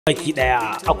Baki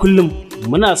daya a kullum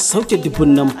muna sauke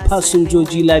dubunnan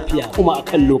fasinjoji lafiya kuma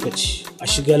akan lokaci. A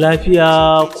shiga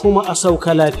lafiya kuma a sauka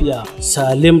lafiya.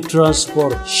 Salim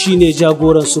Transport shine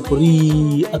jagoran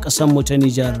sufuri a ƙasar mu ta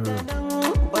Nijar.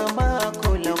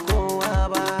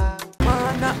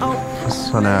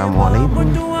 Assalamu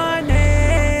alaikum.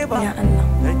 Ya Allah,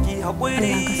 Allah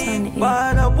ka sani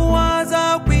ba rabuwa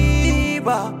za ku yi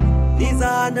ba, ni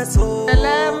za na so.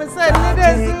 Salamu sannu da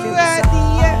zuwa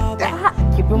diya.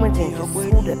 Ki bi mijin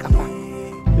su da kafa.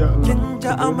 Ya Kin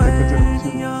ta amarya.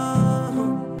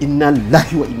 Inna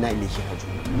lillahi wa inna ilaihi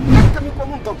raji'un. Ka mi ko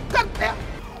mun ga daya.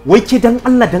 Wai ke dan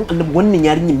Allah dan Allah wannan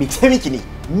yarinyar me ta miki ne?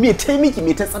 Me ta miki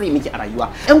me ta tsare miki a rayuwa?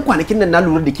 Yan kwanakin nan na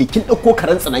lura da ke kin dauko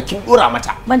karan tsana kin dora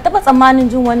mata. ban taba tsammanin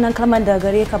jin wannan kalmar daga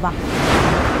gare ka ba.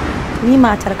 Ni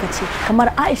matar ka ce, kamar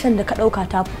Aishan da ka dauka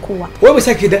ta fi kowa. Wai ba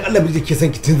ke dan Allah bai ke san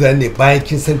ki tun zan ne bayan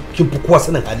kin san kin fi kowa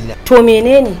sanin halina. To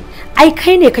menene? Ai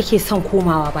kai ne kake son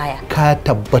komawa baya. Ka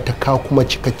tabbata ka kuma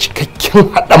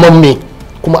cikakken hadaman me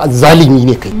kuma azzalimi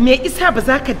ne kai. Me isa ba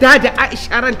za ka dada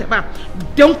Aisha ranta ba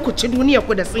don ku ci duniya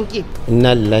ku da tsinke.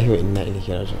 Inna lillahi wa inna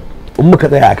ilaihi raji'un. In muka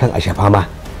tsaya akan ashafa ma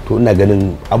to ina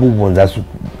ganin abubuwan za su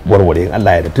warware in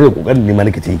Allah ya yarda. Tunda kokarin neman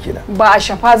nake yi kenan. Ba a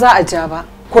shafa za a ja ba,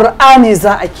 Kur'ani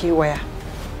za a kewaya.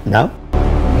 Na?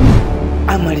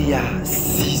 Amarya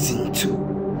season 2.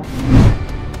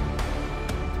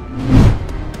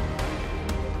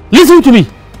 Listen to me,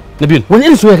 Nabil. Wani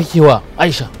irin soyayya kake wa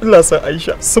Aisha? Allah sa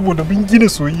Aisha saboda mun gina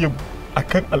soyayyar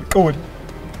akan alƙawari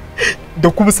da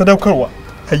kuma sadaukarwa.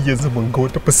 Har yanzu mun ga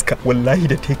wata fuska wallahi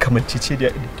da ta yi kamancece da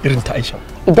irin ta Aisha.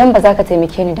 Idan ba za ka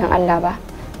taimake ni dan Allah ba,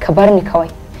 ka bar ni kawai.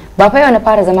 Ba fa yau na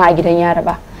fara zama a gidan yara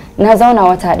ba. Na zauna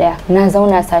wata daya, na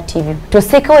zauna sati biyu. To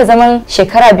sai kawai zaman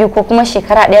shekara biyu ko kuma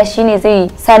shekara daya shine zai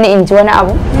sani in ji wani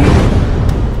abu?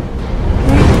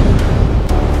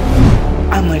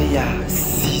 Amarya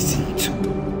season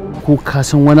 2. Ko ka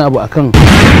san wani abu akan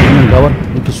wannan gawar?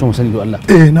 Nake so mu sani da Allah.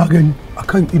 Na gani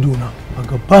akan idona a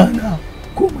gabana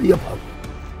komai ya faru.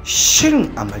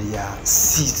 Shirin Amarya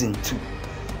season 2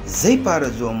 zai fara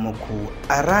zuwa muku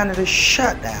a ranar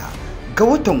 11 ga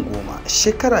watan 10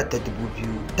 shekara ta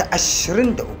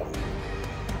 2023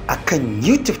 a kan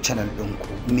YouTube channel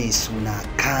ɗinku mai suna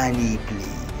Kani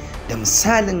Play da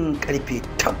misalin karfe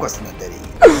 8 na dare.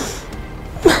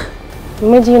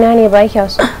 Mijina ne ba kya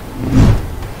so.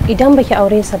 Idan baki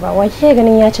aure sa ba, wa kike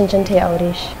ganin ya cancanta ya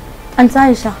aure shi? An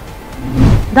Aisha.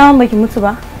 Dama baki mutu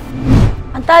ba?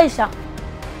 An Aisha.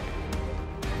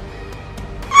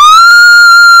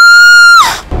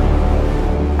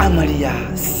 Amarya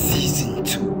season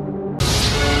 2.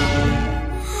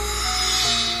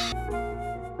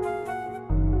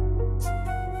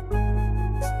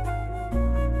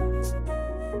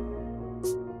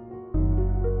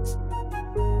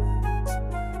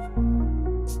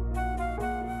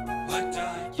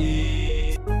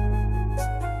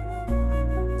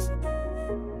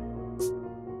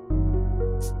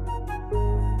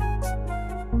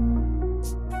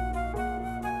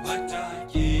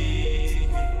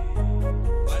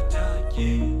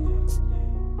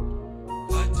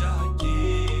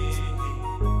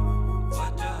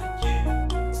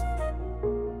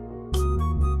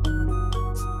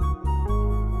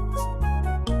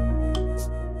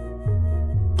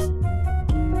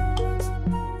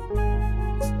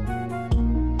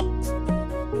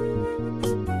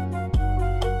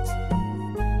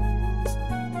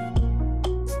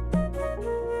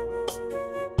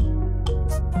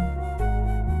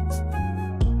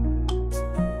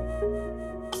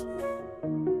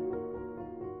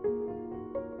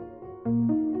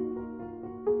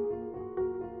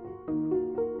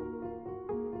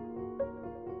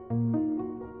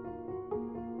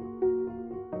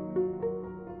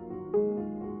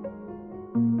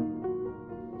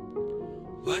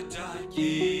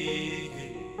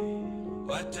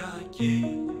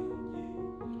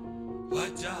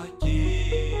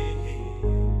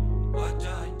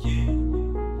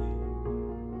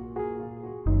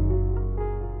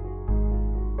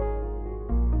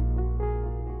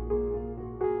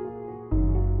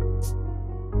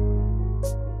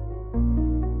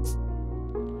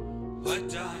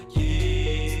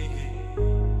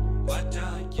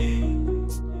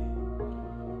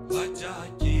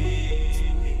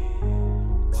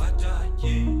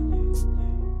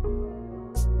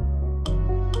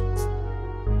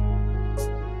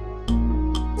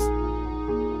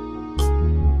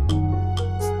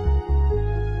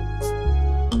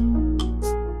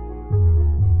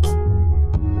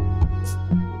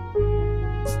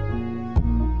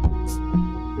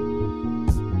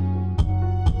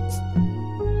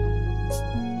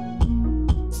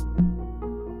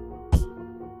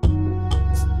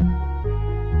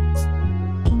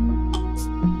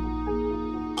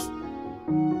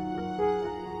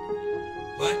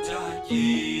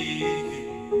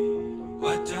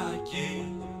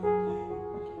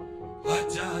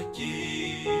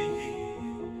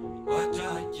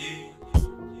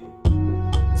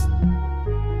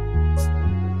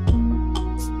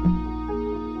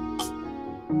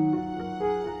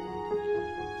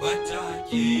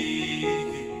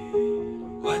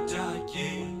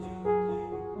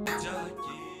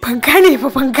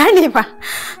 Ban gane ba.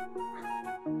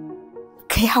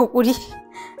 Kai haƙuri.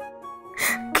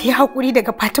 Kai haƙuri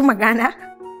daga Fatima Gana.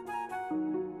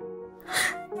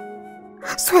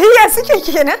 Soyayya suke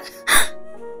kenan.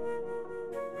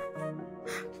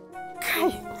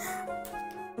 Kai.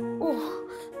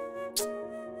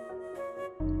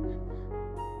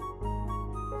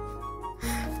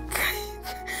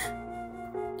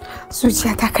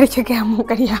 Zuciyata karki gaya mun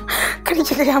ƙarya,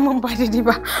 karki gaya mun ba daidai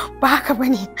ba, ba haka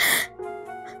bane.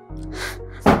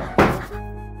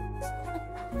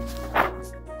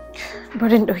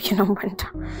 Bari in ɗauki lambanta.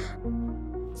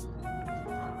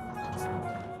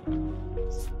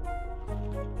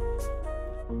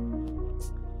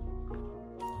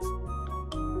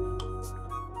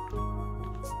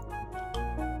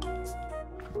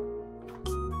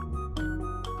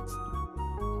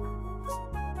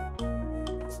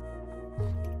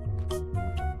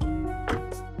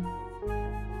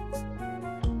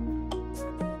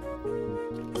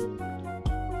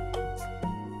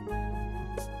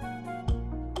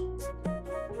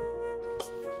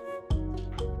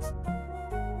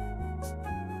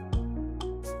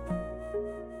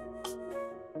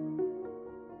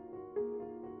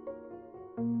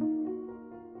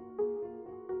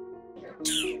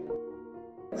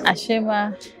 Ashe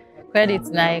ma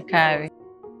credit na ya kare.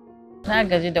 Na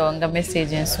gaji da wanga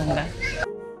messaging sun ga.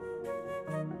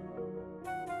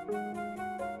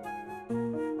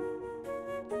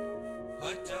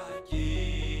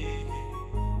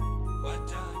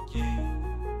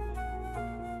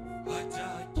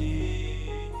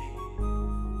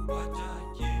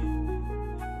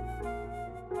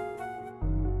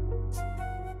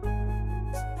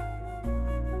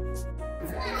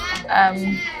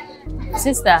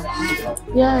 Sister.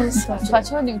 Yes.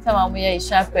 Pacho ni mtama muya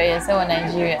ishape ya sewa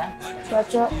Nigeria.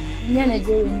 Pacho, niya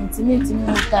Nigeria ni timi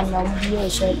mtama muya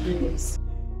ishape yes.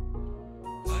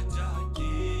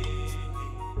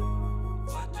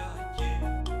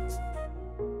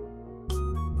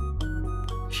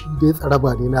 Shi dai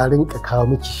tsaraba ne na rinka kawo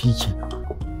miki shi ke.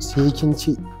 Sai kin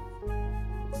ce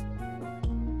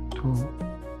to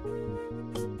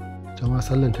jama'a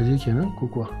sallan ta je kenan ko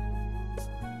kuwa?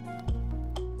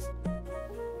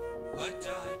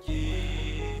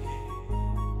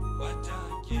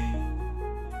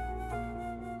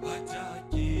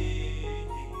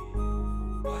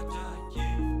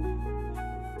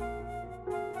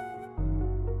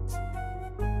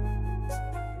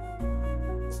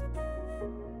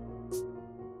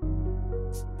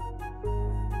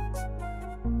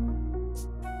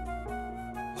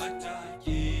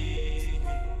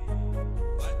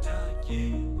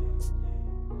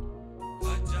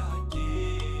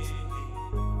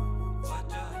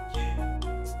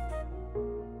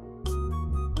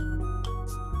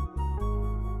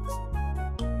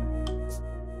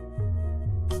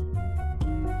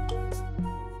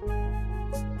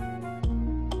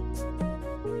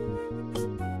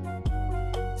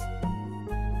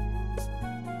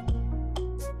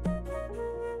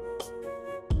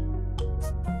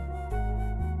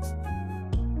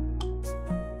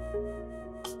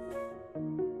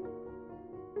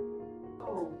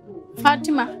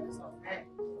 Fatima.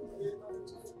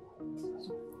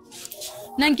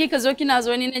 Nan kika zo kina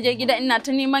zo ni naje gida ina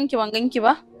ta neman ki ban ganki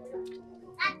ba?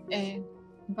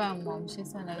 Ba mom shi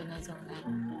sana na zauna.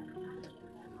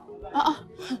 A'a.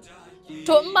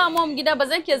 To in ba mom gida ba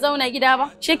zan ke zauna gida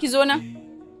ba. She ki zo nan.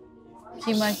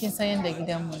 Ki ma kin san yanda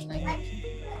gidan mun nan yake.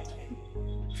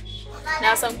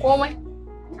 Na san komai.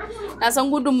 Na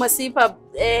san gudun masifa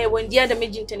wandiya da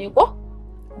mijinta ne ko?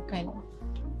 Okay.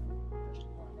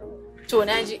 To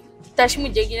naji tashi mu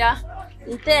je gida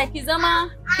in taya ki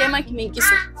zama kai ma ki min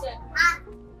kiso.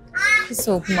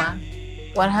 Kiso kuma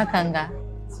war hakan ga.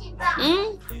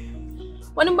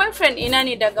 Wani boyfriend ina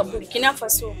ne daga Burkina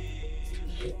Faso.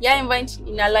 Ya invite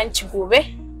ina lunch gobe.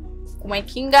 Kuma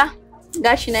kinga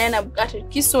gashi na yana buƙatar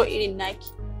kiso irin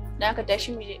naki. Dan haka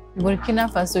tashi mu je.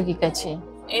 Burkina Faso kika ce?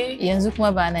 Yanzu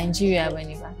kuma ba Nigeria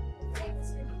bane ba.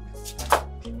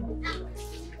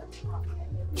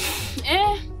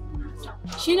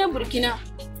 Shi ne Burkina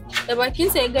da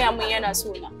bakinsa ya gaya mun yana so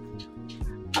na.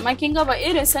 Amma kin ga ba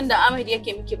irin sanda Ahmed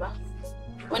yake miki ba,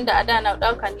 wanda a da na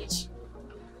ɗauka ne ci.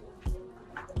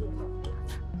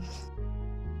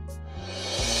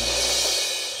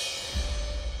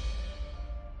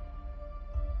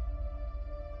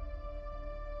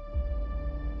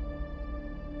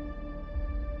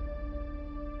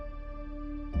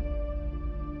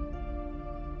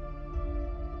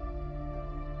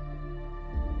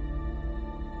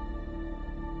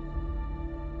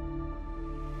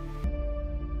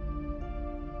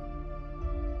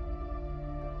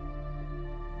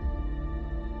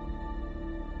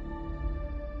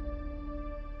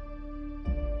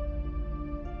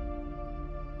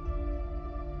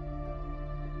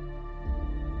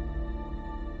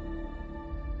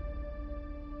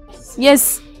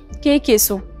 Yes, ke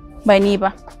so ba ni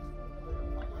ba.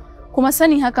 Kuma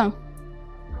sani hakan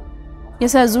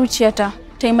yasa zuciyata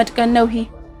ta yi matukan nauyi.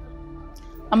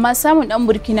 Amma samun dan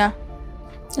Burkina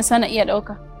ya sana iya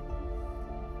dauka.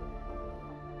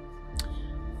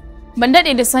 Ban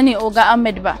daɗe da sani Oga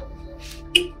Ahmed ba.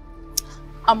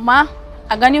 Amma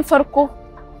a ganin farko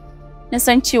na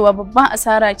san cewa babban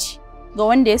asara ce ga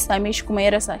wanda ya same shi kuma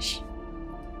ya rasa shi.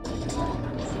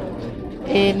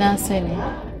 Na sani.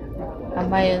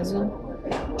 Amma yanzu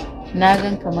na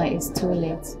gan kamar it's too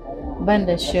late. Ban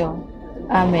da show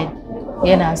Ahmed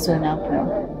yana so na kuma.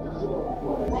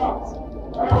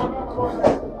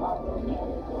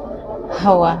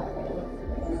 Hawa,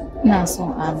 ina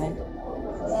son Ahmed.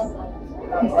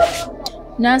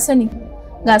 Na sani,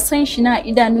 ga san shi na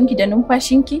idanunki da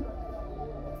numfashinki.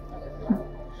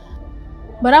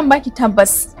 Baran baki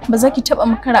tabbas ba za ki taba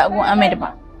makara a gun Ahmed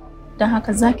ba. Don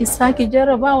haka za ki sake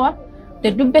jarrabawa da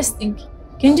duk best ɗinki.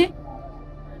 Kin ji?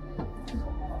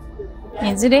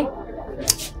 Yanzu dai,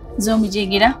 zo mu je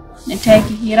gida na taya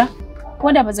ki hira,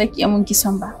 ko da ba za ki iya mun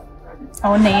kisan ba a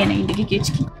wannan yanayin da kike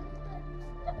ciki.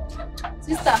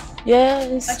 Sister.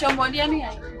 Yes. Pacho bodiya mi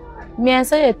yayi. Me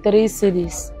yasa ya 3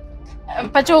 cities?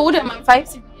 Pacho uda man 5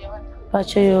 cities.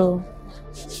 Pacho yo.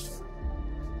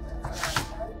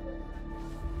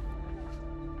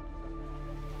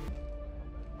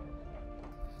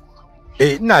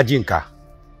 Ina jin ka.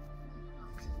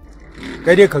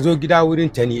 Kai dai ka zo gida wurin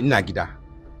ta ni ina gida.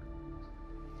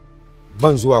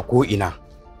 Ban zuwa ko ina.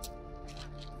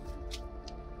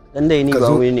 Dan dai ni ba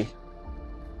wai ne.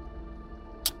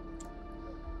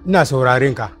 Ina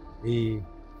sauraren ka.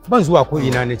 Ban zuwa ko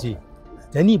ina nace.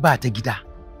 Ta ni ba ta gida.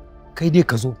 Kai dai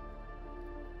ka zo.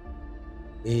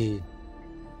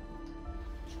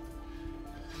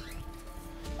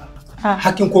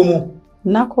 Hakin komo.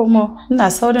 Na komo,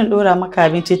 ina saurin dora maka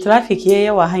abinci, traffic yayi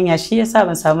yawa hanya shi yasa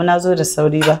ban samu nazo da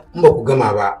sauri ba. In ba ku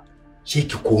gama ba, shi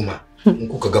ki koma. In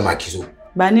kuka gama ki zo.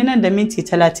 Ba ni nan da minti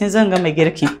 30 zan gama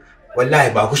girki. Wallahi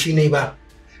ba ku shi ne ba.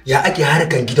 Ya ake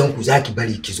harkan gidanku zaki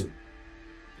bari ki zo.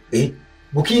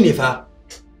 Buki ne fa.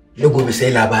 Na gobe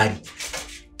sai labari.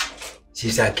 Sai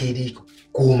sa ke dai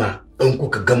koma in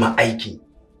kuka gama aiki,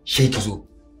 shi ki zo.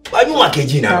 Ba ni ma ke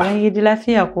ji na ba. Baban gidi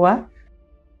lafiya kuwa?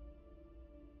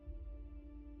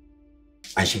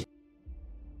 Ashe,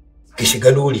 ki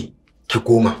shiga lori ki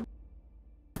koma.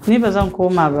 Ni ba zan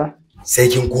koma ba. Sai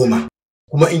kin koma,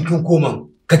 kuma in kin koma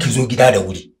ka ki zo gida da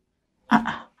wuri.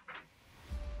 A'a.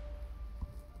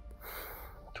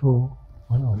 To,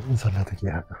 wannan wani sallah take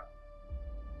haka.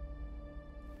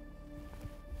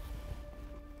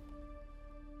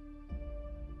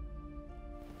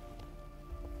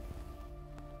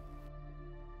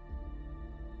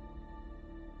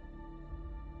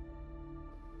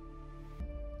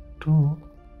 To,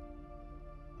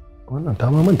 wannan ta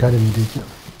ma manta da ni dai kenan.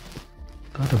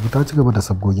 Ta tafi ta ci gaba da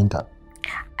sabgoginta.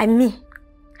 Ammi,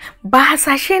 ba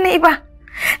hasashe na ba.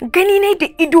 Gani ne da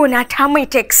ido na ta mai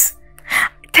text.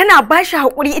 Tana ba shi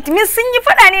haƙuri, it means sun yi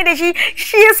faɗa ne da shi,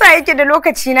 shi yasa yake da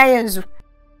lokaci na yanzu.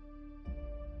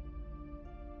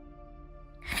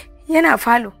 Yana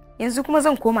falo, yanzu kuma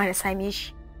zan koma na same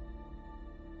shi.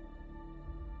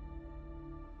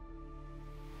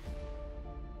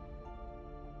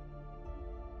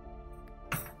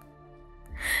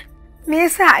 Me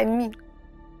yasa Ammi?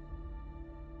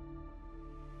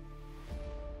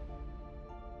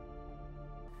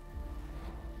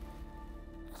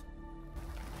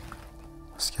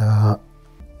 Gaskiya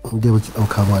dai baki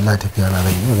dauka ba Allah tafiya na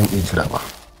ran yau zan iya jira ba.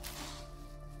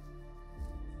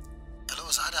 Hello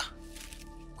Sada.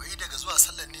 Wai daga zuwa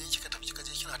sallar ne kika tafi kika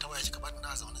je kina ta waya kika bar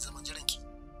na zaune zaman jiran ki.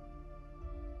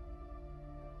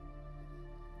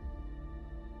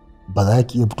 Ba za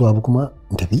ki iya fitowa ba kuma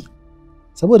in tafi?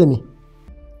 Saboda me?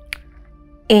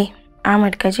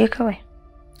 Ahmad ka je kawai.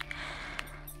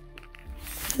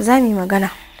 Za mu yi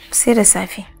magana sai da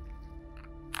safe.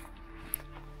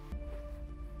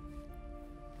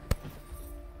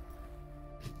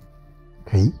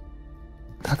 Kai?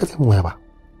 Ta katse mu waya ba.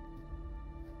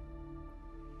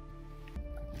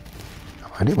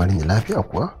 Amma dai bari ni lafiya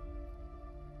kuwa.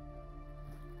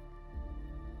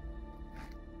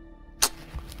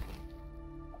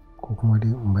 Ko kuma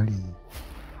dai in bari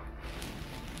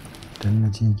dan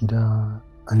na je gida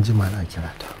an jima na kira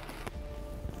ta.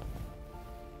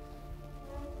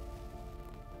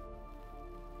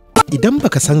 Idan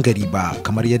baka san gari ba,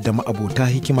 kamar yadda ma'abota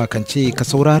hikima kan ce ka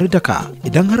saurari daka,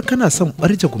 idan har kana son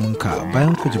barje guminka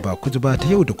bayan kujiba ta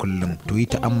yau da kullum, to yi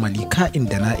ta'ammali ka'in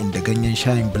da na'in da ganyen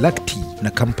shayin black tea na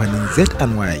kamfanin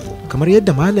Z&Y, kamar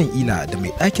yadda Malam Ila da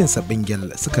mai ɗakin sa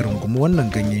Bingel suka rungumi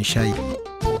wannan ganyen shayi.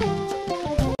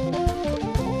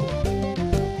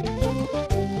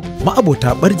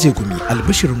 Ma'abota barje gumi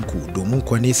albishirinku domin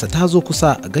kuwa nesa ta zo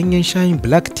kusa a ganyen shayin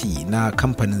black tea na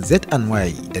kamfanin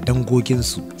Z&Y da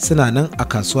dangoginsu suna nan a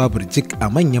kasuwa Birjik a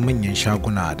manya-manyan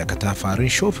shaguna da katafarin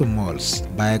shopping malls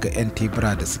baya ga 'yan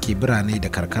tebura da suke birane da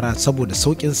karkara saboda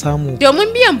sauƙin samu. Domin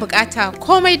biyan bukata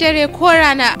komai dare ko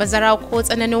rana bazara ko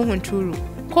tsananin hunturu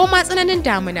ko ma tsananin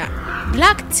damuna.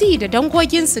 Black tea da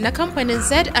dangoginsu na kamfanin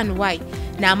Z&Y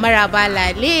na maraba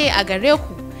lale a gare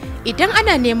ku. Idan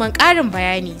ana neman ƙarin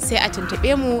bayani sai a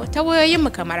tuntuɓe mu ta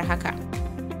wayoyinmu kamar haka.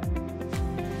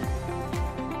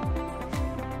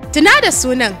 Tuna da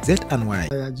sunan Z&Y.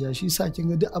 Ya ji shi sa kin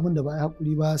ga duk abin da ba ya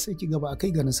hakuri ba sai ki ga ba a kai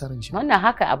ga nasarar shi. Wannan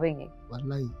haka abin ne.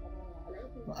 Wallahi.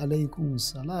 Wa alaikum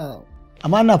salam.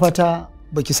 Amma ina fata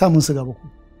baki sa mun siga ba ku.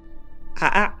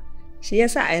 A'a, shi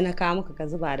yasa ai na kawo maka ka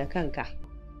zuba da kanka.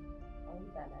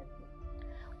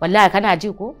 Wallahi kana ji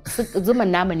ko?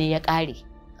 Zuman namu ne ya ƙare.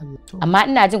 Amma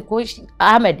ina jin ko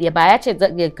Ahmad ya ba ya ce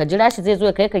ka jira shi zai zo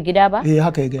ya kai ka gida ba? Eh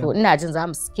haka ya gaya. To ina jin za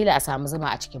mu kila a samu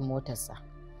zuma a cikin motarsa.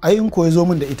 Ai in ko ya zo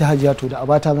min da ita Hajiya to da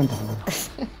abata zan tafi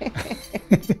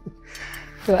gida.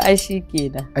 To ai shi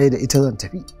kenan. Ai da ita zan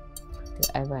tafi. To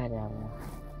ai ba da mu.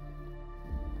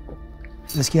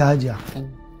 Gaskiya Hajiya.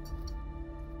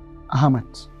 Ahmad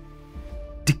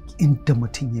duk inda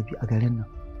mutum ya bi a garin nan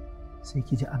sai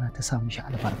ki ji ana ta sa mishi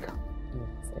albarka.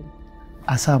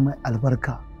 A sa mai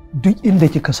albarka duk inda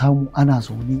kika samu ana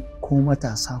zaune ko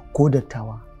matasa ko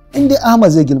dattawa in dai Ahmad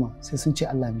zai girma sai sun ce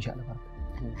Allah ya mishi albarka.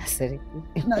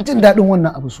 Ina jin daɗin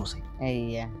wannan abu sosai.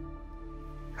 Ayya.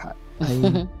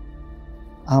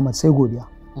 Ahmad sai godiya.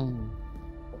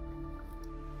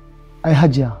 Ai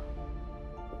Hajiya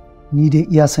ni dai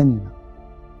iya sani na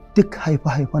duk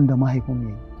haife-haifen da mahaifinmu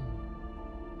ya yi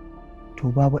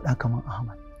to babu ɗa kamar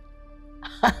Ahmad.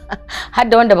 Har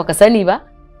da wanda baka sani ba?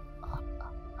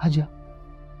 Hajiya,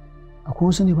 akwai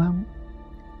wasu ne bayan mu?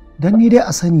 Don ni dai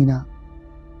a sani na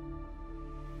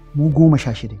mu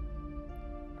 16.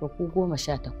 To ku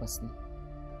 18 ne.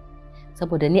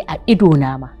 Saboda ni a ido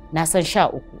na ma na san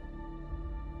 13.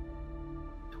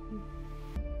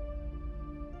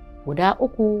 Guda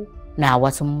 3 na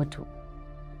wasu mutu.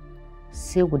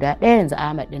 Sai guda 1 yanzu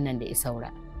Ahmad din nan da ya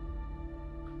saura.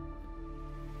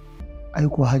 Ai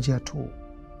ko Hajiya to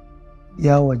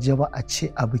ya wajaba a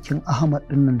ce a bikin Ahmad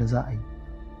din nan da za a yi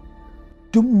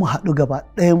duk mu haɗu gaba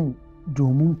ɗayanmu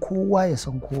domin kowa ya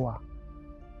san kowa,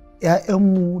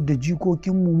 ‘ya'yanmu da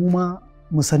jikokinmu mu ma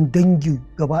mu san dangi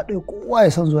gaba ɗaya kowa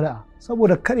ya san zuri'a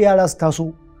saboda kar yara su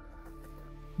taso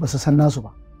ba su san nasu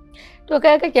ba. To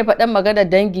kai kake faɗan maganar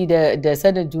dangi da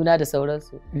sanin juna da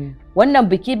sauransu. Wannan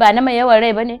biki ba na mai yawan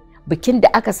rai ba ne? Bikin da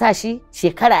aka sa shi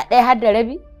shekara 1 har da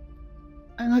rabi?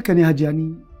 An haka ne Hajiya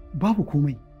ni babu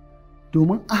komai.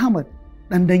 Domin Ahmad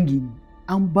ɗan dangi ne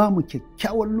an ba mu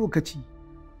kyakkyawan lokaci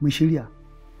mu shirya.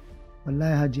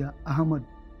 Wallahi Hajiya Ahmad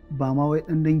ba ma wai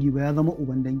ɗan dangi ba ya zama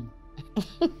uban dangi.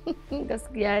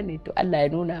 Gaskiya ne to Allah ya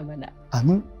nuna mana.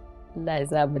 Amin. Allah ya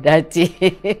sa mu dace.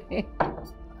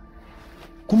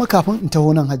 Kuma kafin in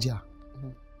taho nan Hajiya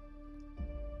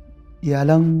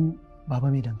iyalan baba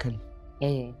mai dankali.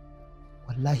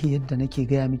 Wallahi yadda nake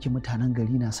gaya miki mutanen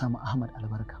gari na samu Ahmad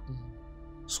albarka.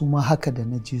 Su ma haka da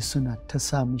na je suna ta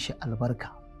sa mishi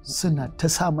albarka suna ta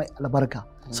sa mai albarka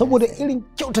saboda irin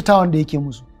kyautatawan da yake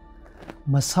musu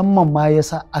musamman ma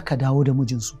yasa aka dawo da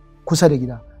mijinsu kusa da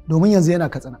gida domin yanzu yana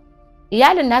Katsina.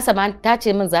 Iyalin nasa ma ta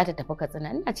ce min za ta tafi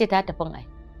Katsina, ina ce ta tafin ai.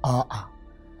 A'a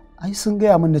ai sun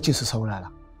gaya min nace su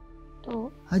saurara.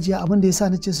 To Hajiya abin da yasa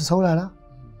nace su saurara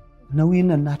nauyin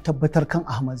nan na tabbatar kan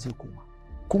Ahmad zai koma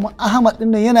kuma Ahmad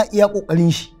din nan yana iya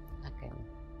kokarin shi.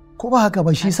 Ko ba haka ba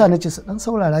shi sa nace su dan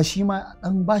saurara shi ma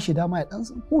dan bashi dama ya dan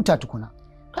huta tukuna.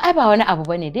 To ai ba wani abu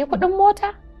bane dai kudin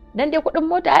mota. Dan dai kudin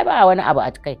mota ai ba wani abu a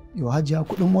kai. Yo Hajiya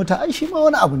kudin mota ai shi ma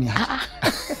wani abu ne. A'a.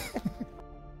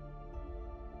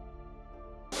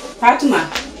 Fatima,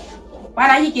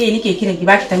 kwana kike yi nike kiran ki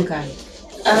baki tanka ne.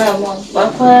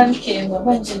 Ba kwana nike ba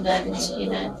ban jin dadin ciki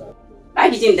na. Ba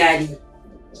ki jin dadi.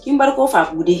 Kin bar kofa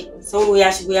bude, sauro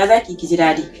ya shigo ya zaki ki ji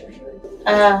dadi.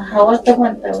 Hawa ta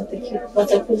manta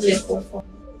wata kulle kofa.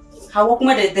 Hawa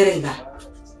kuma da daren ga.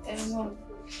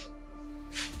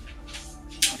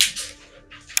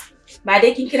 Ba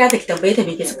dai kin kira ta ki tambaye ta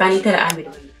me ke tsakanin ta da Amir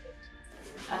ba.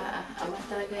 Amma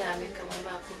ta gaya min kamar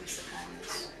ba komai tsakanin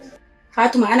su.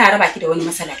 Fatima ana raba ki da wani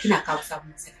matsala kina kawo sabon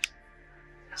matsala.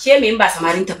 She me in ba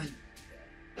samarin ta bane.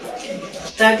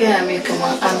 Ta gaya min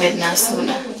kamar Ahmed na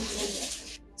suna.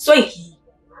 Son ki.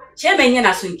 She me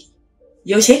yana son ki.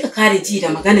 Yaushe ka kare ji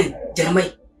da maganan jarmai.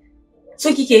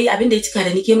 So kike yi abin da ya cika da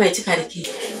ni ke mai cika da ke.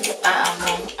 A'a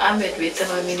Ahmed bai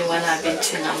taba mini wani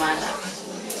abincin amana ba.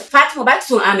 Fatima ba ki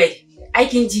son Ahmed.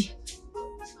 Aikin ji.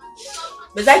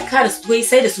 ba za ki kare soyayya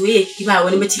sai da soyayya ki ba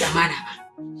wani mace amana ba.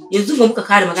 Yanzu ba muka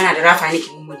kare magana da Rafa ne ki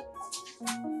Moumuni.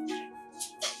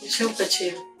 Shauka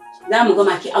ce za mu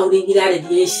gama ki auren gida da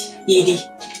diyan shi Idi.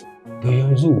 To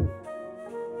yanzu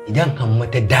idan kan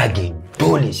mata dage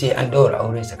dole sai an daura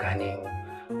aure tsakanin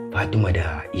Fatima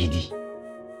da Idi.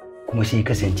 Kuma sai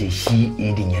kasance shi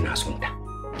Idin yana son ta.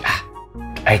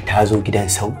 Ai ta zo gidan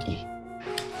sauki.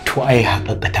 To ai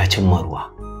haƙaƙa ta cimma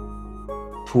ruwa.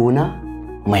 Tuna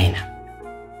maina.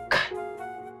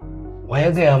 Wa ya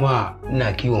gaya ma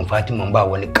ina kiwon Fatima ba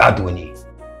wani ƙato ne.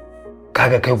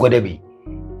 Kaga kai gwadabe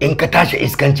in ka tashi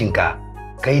iskancinka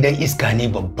kai dan iska ne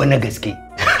babba na gaske.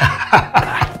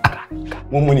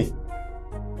 Moumuni.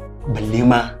 Balle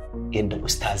ma yadda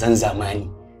ustazan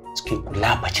zamani suke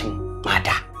kula bacin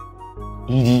mata.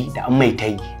 Idi da an mai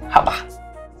tai haba.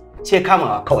 Sai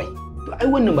kamawa kawai. To ai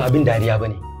wannan ba abin dariya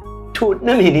bane. To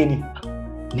na menene?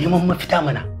 Neman mafita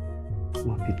mana.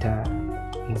 Mafita.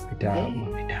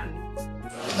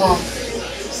 Mom,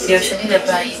 yaushe ne da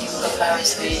bayi ne muka fara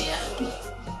soyayya?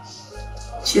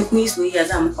 She kun yi soyayya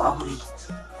za mu ku aure.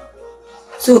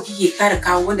 So kike kare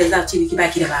kawo wanda za ce miki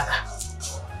baki da baba.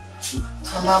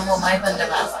 Amma mom ai ban da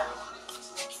baba.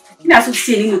 Ina so ki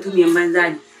ce ni mutumin banza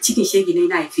ne. Cikin shege ne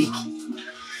na haife ki.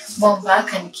 Mom ba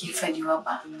ka ke fadiwa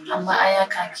ba, amma aya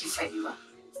ka ke fadiwa.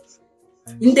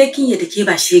 In dai kin yadda ke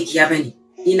ba shegiya bane,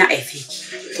 ni na haife ki.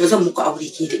 To zan muku aure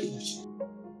ke da Idi.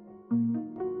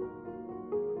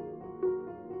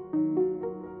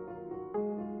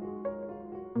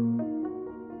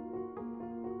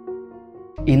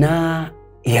 Ina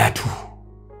Iyatu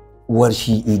uwar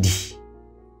shi Idi.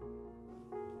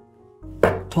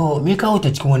 To me kawo ta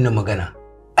cikin wannan magana?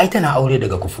 Ai tana aure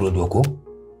daga Kufrodo ko?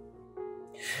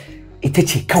 Ita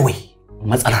ce kawai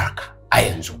matsalarka a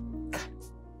yanzu.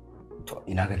 To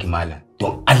ina kake malam?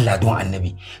 Don Allah don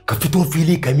Annabi ka fito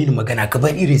fili ka mini magana ka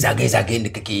bar irin zagaye-zagayen da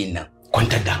kake yin nan.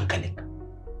 Kwantar da hankalinka.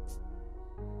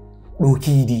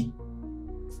 Ɗoki Idi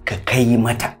ka kai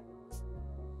mata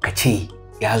ka ce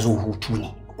ya zo hutu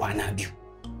ne kwana 2.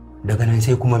 Daga nan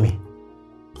sai kuma me?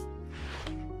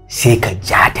 Sai ka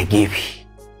ja ta gefe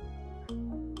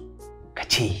ka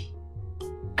ce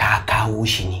ka kawo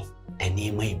shi ne da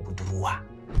neman budurwa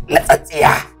na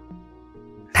tsatsiya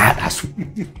ta haɗa su.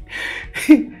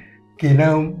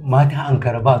 Kenan mata an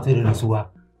karaba su da rasuwa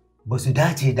ba su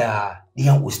dace da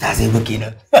ɗiyan ustazai ba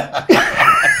kenan.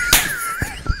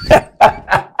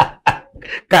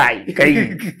 Kai.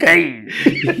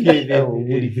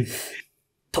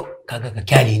 To kaga ka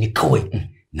kyale ni kawai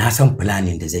na san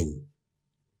planning da zan yi.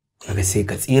 Kaga sai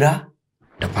ka tsira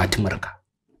da Fatimarka.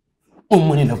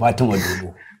 Moumuni da Fatima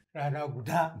Dodo. Rana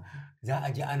guda za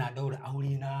a je ana ɗaura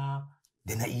aure na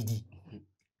da na Idi.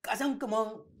 Kasan kaman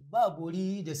ba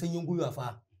bori da sanyin gwiwa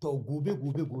fa. To gobe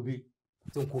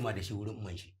zan koma da shi wurin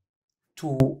umman shi.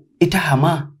 To ita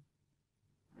Hama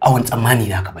a wani tsammani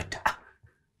na ka batta.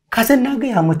 Ka san na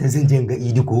gaya mata zan je ga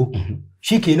Idi ko?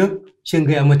 Shikenan shin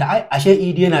gaya mata ai ashe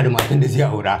Idi yana da matan da zai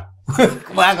aura.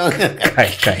 Kuma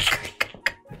kai.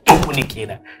 Moumuni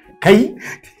kenan.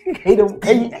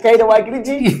 Kai da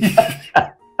wakilci.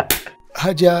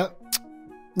 Hajiya,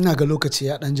 ina ga lokaci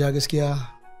ya dan ja gaskiya.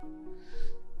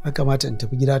 Ya kamata in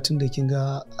tafi gida tun da kin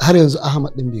ga har yanzu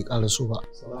Ahmad din bai karaso ba.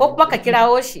 Ko kuma ka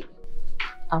kirawo shi.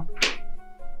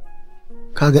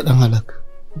 Kaga dan halak.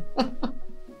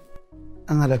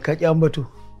 An halak ka ki ambato.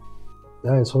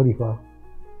 Yaya sorry fa.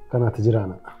 Kana ta jira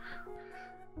na.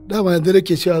 Dama yanzu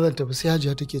nake cewa zan tafi sai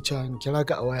Hajiya take cewa in kira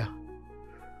ka a waya.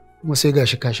 Kuma sai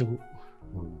gashi ka shigo.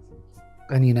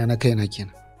 Ƙanina na kaina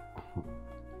kenan.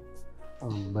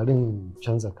 Bari in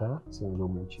canza ka sai in zo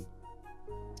mu ci.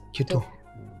 Kito.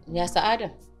 Ya Sa'ada?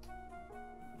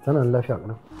 Tana lafiya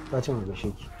kana. Ta ce mu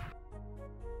gashe ki.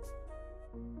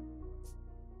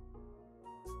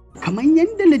 Kamar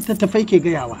yadda littattafai ke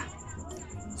gayawa,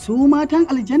 su matan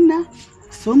aljanna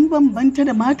sun bambanta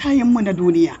da matayenmu na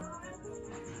duniya.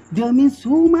 Domin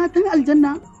su matan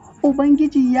aljanna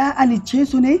Ubangiji ya alice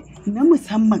su ne na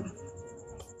musamman.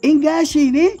 In gashi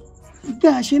ne,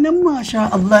 gashi nan masha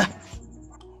Allah.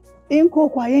 In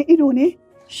kokwayen ido ne,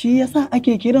 shi yasa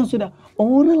ake kiransu da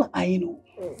oral aino.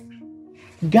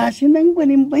 Gashi nan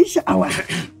gwanin ban sha'awa.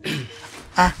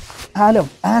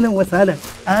 Alam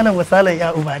wasalan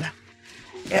ya ubana.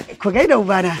 Ku gaida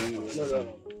ubana.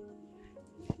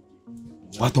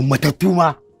 Wato matattu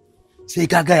ma sai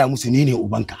ka gaya musu ne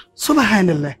ubanka.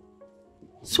 Subhanallah.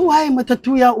 Su waye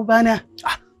matattu ya ubana?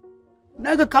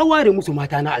 Naga ka ware musu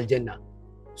mata na aljanna.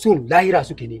 Sun lahira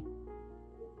suke ne.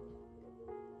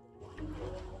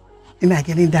 Ina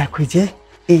ganin da ku je,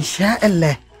 insha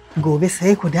Allah gobe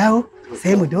sai ku dawo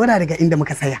sai mu dora daga inda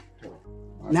muka saya.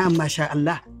 Na'am masha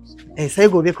Allah. Sai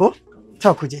gobe ko?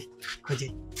 To kuje.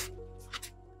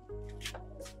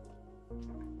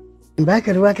 In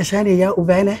baka ruwa ka sha ne ya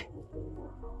ubana?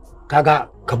 Kaga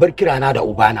ka bar kirana da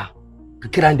ubana. Ka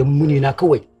kira da Moumuni na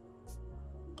kawai.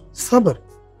 Sabar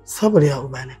ya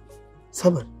ubana.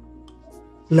 Sabar.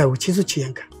 Allah wuce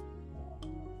zuciyanka.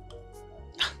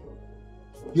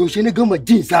 Yaushe na gama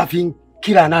jin zafin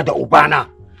kirana da ubana.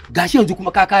 Gashi yanzu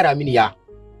kuma ka kara mini ya.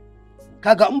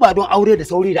 Kaga in ba don aure da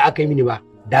sauri da aka yi mini ba,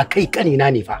 da kai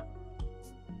kanina ne fa.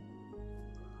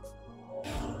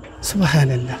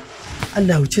 Subhanallah.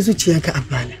 Allah wuce zuciyanka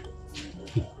abana.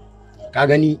 Ka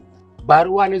gani ba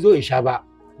ruwa na zo in sha ba.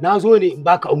 Na zo ne in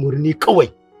baka umurni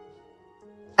kawai.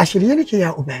 A shirye nake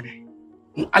ya ubana.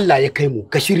 In Allah ya kai mu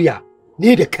ka shirya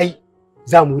ne da kai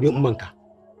za mu wurin umanka.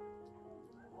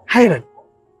 Hairan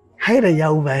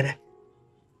ya ubana.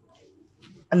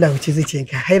 Allah wuce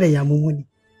zuciyanka hairan ya Moumuni.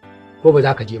 Ko ba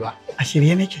za ka je ba? A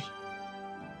shirye nake.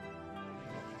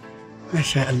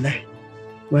 Masha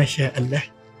Allah.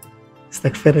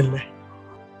 Astaghfirullah.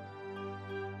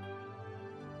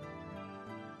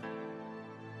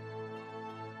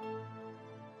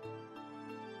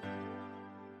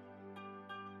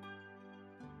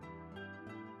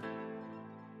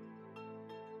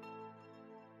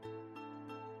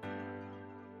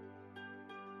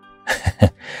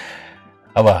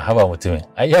 Haba mutumin,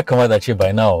 ai ya kamata ce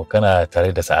by now kana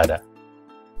tare da Sa'ada.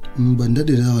 Ban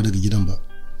daɗe dawa daga gidan ba,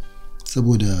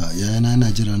 saboda yayana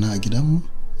yana jira na a gidanmu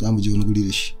za mu je wani guri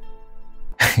da shi.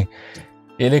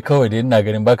 Ele kawai da ina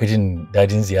ganin baka jin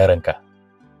dadin ziyaranka.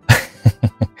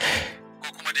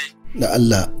 Da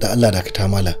Allah da ka ta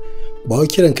mala, ba wai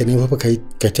kiranka ne fa kai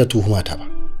ta tuhuma ta ba.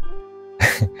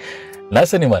 Na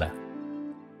sani mana.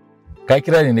 Ka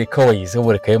kira ni ne kawai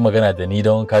saboda kai magana da ni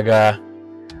don kaga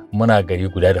muna gari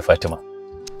guda da Fatima.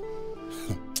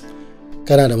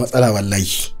 Kana da matsala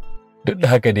wallahi. Duk da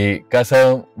haka dai ka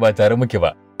san ba tare muke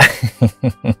ba.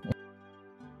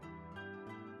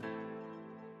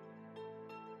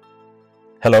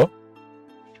 Hello?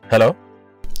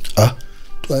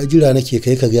 To ai jira nake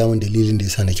kai ka gaya min dalilin da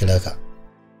yasa na kira ka.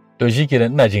 To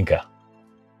shikenan ina jin ka.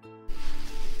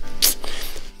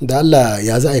 Da Allah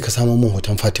ya za a yi ka samu min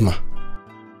hoton Fatima.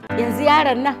 Yanzu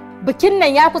yaron nan bikin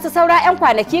nan ya kusa saura 'yan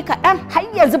kwanaki kaɗan har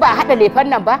yanzu ba a haɗa lefen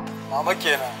nan ba. Mama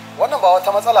kenan, wannan ba wata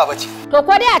matsala ba ce. To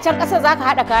ko dai a can ƙasar za ka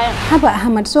haɗa kayan. Haba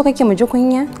Ahmad so kake mu ji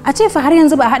kunya? A ce fa har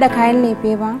yanzu ba a haɗa kayan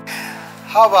lefe ba.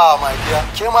 Haba my dear,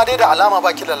 ke ma dai da alama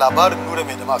ba ki da labarin Nura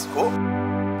mai Damas ko?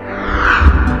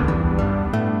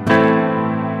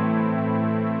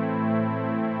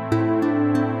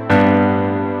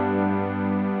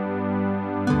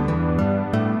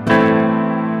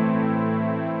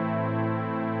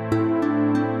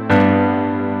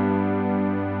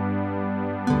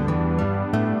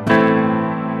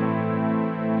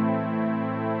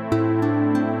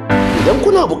 Idan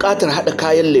kuna buƙatar haɗa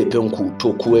kayan lefenku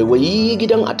to ku waiwayi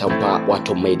gidan atamfa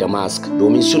wato mai damask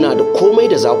domin suna da komai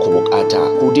da za ku buƙata.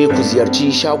 Ku dai ku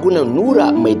ziyarci shagunan Nura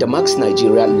mai damask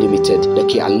Nigeria Limited da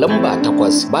ke a lamba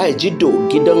 8 baya jiddo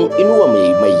gidan Inuwa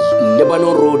mai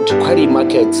Lebanon Road Kwari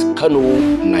Market Kano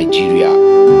Nigeria.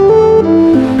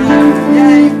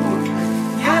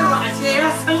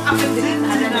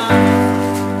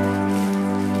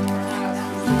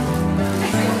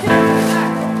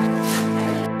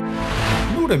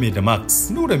 Nura mai da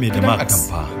Max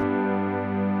atamfa.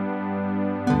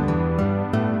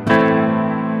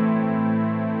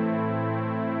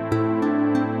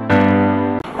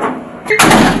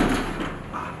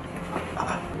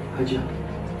 Hajiya,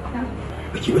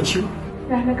 baki bacci ba?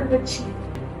 Na ga bacci.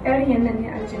 Yarinyar nan ne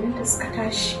aljanun da suka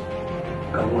tashi.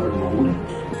 Kamar Moumuni.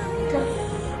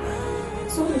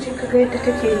 So mu je ka ga yadda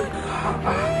take yi.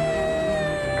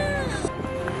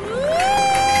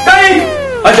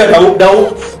 Hajiya dawo.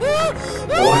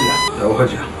 Dawo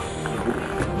Hajiya.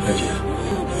 Hajiya.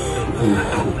 Allah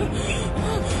dawo.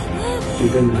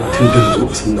 Idan na tun da zo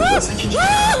sun na ba saki ji.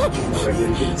 Rage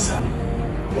ki sa.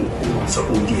 Mun kuma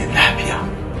Saudiya lafiya.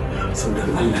 Saboda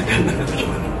Allah dan nan da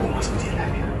mun kuma Saudiya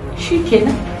lafiya.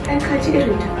 Shikenan, ai ka ji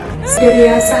irin ta. Dare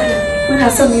ya tsaya. Muna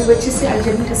son mu yi bacci sai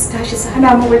aljanun ta su tashi su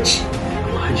hana mu bacci.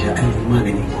 Hajiya an yi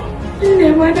magani kuwa.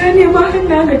 Ne ma har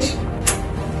na gaji.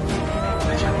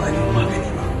 Hajiya ba ne magani.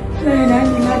 Na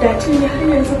nima da ce ne har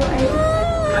yanzu ba a yi.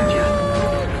 Hajiya,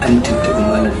 an tuntuɓi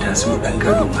malam tasu ɗan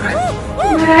gado maradi.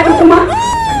 Maradi kuma?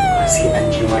 Sai an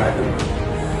je maradin.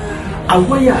 A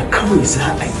waya kawai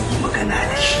za a yi magana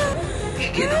da shi. Shi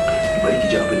kenan, bari ki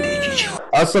ji abin da yake cewa.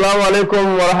 Assalamu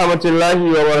alaikum wa rahmatullahi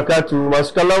wa barakatuh.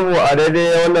 Masu kallon mu a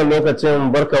daidai wannan lokacin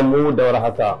barkanmu da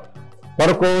warhaka.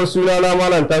 Farko sunana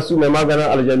malam tasu mai maganin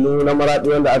aljannu na maradi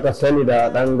wanda aka sani da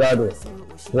ɗan gado.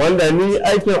 wanda ni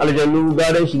aikin aljannu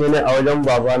gadon shi ne a wajen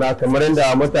babana kamar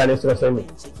yadda mutane suka sani.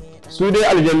 Su dai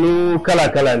aljannu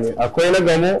kala-kala ne, akwai na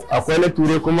gamo, akwai na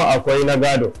ture kuma akwai na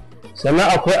gado. Sannan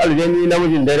akwai aljanni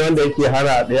namijin dare wanda yake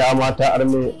hana ɗaya mata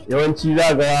arme, yawanci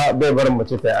za ga bai barin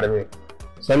mace ta arme.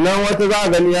 Sannan wata za a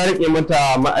gani ya rike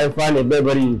mata ma'aifa ne bai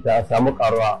bari ta samu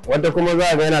karuwa, wata kuma za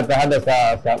a ga yana ta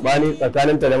haddasa saɓani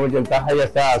tsakaninta da mijinta har ya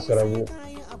sa su rabu.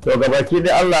 To gabaki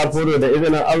dai Allah ya furo da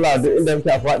izinin Allah duk inda kake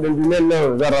a faɗin duniyar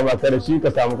nan zan raba ka da shi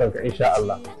ka samu kanka insha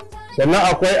Allah. Sannan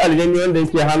akwai aljanni wanda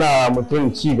yake hana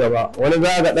mutum ci gaba, wani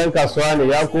za ga ɗan kasuwa ne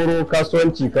ya koro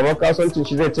kasuwanci kamar kasuwancin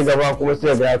shi zai ci gaba kuma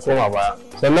sai ga ya koma baya.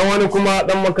 Sannan wani kuma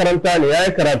ɗan makaranta ne ya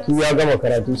yi karatu ya gama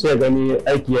karatu sai gani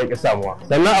aiki ya ƙi samuwa.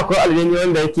 Sannan akwai aljanni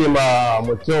wanda yake ma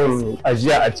mutum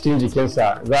ajiya a cikin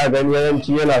jikinsa, za a gani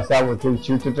yawanci yana sa mutum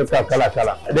cututtuka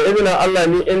kala-kala. Da izinin Allah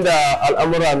ni inda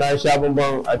al'amura na sha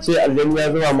bambam a ce aljanni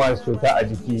ya zama ma cuta a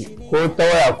jiki ko ta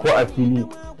waya ko a fili.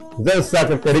 Zan sa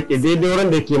ka rike daidai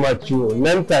wurin da ke ma ciwo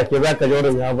nan take za ka ji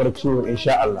wurin ya bar ciwo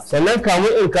insha Allah. Sannan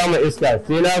kamun in kama iska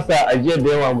sai na sa ajiyar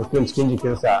da yawa mutum cikin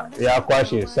jikinsa ya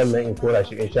kwashe sannan in kora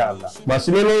shi insha Allah.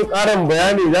 Masu neman ƙarin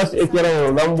bayani za su iya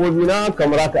kiran lambobi na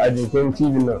kamar haka a jikin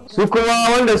TV nan. Su kuma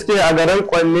wanda suke a garin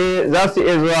Kwanne za su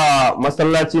iya zuwa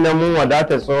masallaci na mun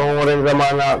wadata tsohon wurin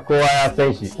zama na kowa ya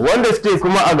san shi. Wanda suke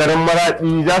kuma a garin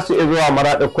Maraɗi za su iya zuwa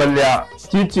Maraɗi Kwalliya.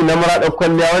 Titi na Maraɗi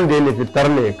Kwalliya wanda ya fitar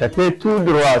ne ka kai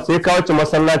tudurwa sai ka wuce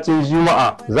masallacin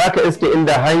Juma'a zaka iske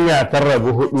inda hanya ta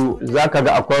rabu hudu zaka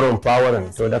ga akwai rumfa wurin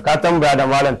to da ka tambaya da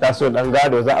malam taso dan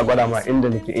gado za a gwada ma inda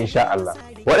nake insha Allah.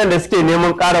 Waɗanda suke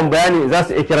neman ƙarin bayani za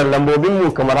su iya kiran lambobin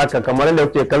mu kamar haka kamar yadda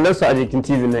kuke kallon su a jikin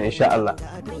TV nan insha Allah.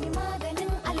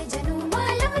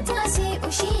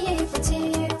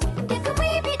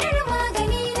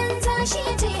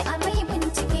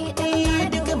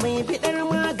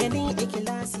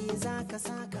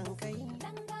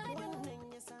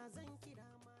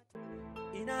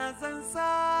 Ina zan sa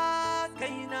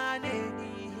kaina ne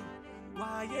ni,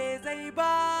 waye zai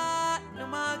ba ni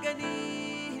magani,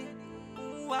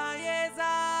 waye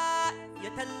za ya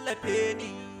tallafe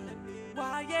ni,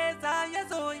 waye za ya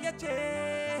zo ya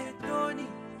ceto ni.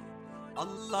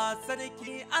 Allah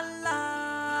sarki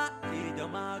Allah ke da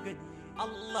magani,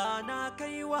 Allah na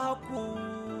kai wa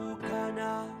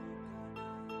kukana.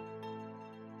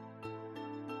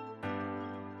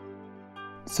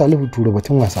 Salihu tura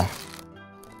batun wasa.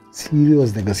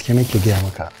 Serious da gaske nake gaya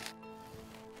maka.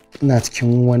 Ina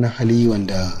cikin wani hali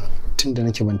wanda tun da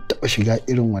nake ban taɓa shiga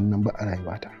irin wannan ba a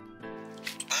rayuwata.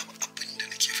 Babu abin da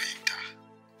nake fahimta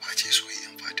face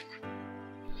soyayyen Fatima.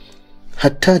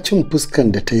 Hatta cin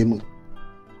fuskan da ta yi min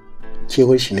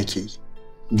kewar shi nake yi.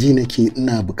 Ji nake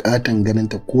ina buƙatan ganin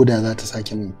ta koda za ta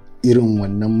sake min irin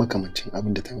wannan makamancin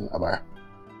abin da ta yi a baya.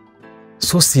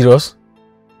 So serious?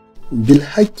 Bil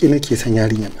haƙƙi nake son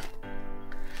yarinyar nan.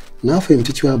 Na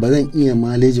fahimci cewa ba zan iya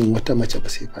malejin wata mace ba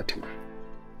sai Fatima.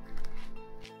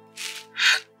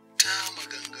 Hatta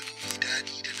maganganu mai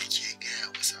daɗi da nake gaya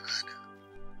wa Sa'ada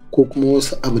ko kuma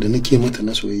wasu abu da nake mata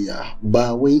na soyayya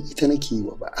ba wai ita nake yi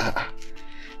wa ba a'a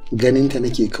ganinta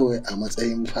nake kawai a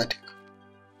matsayin Fatima.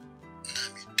 Ina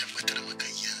mai tabbatar maka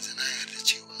yanzu na yarda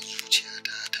cewa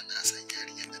zuciyata tana son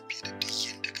yarinyar nan fiye da duk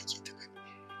yadda kake ta gani.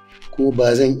 Kuma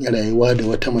ba zan iya rayuwa da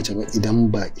wata mace ba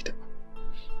idan ba ita.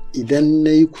 Idan na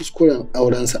yi kuskuren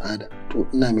auren Sa'ada to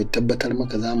ina mai tabbatar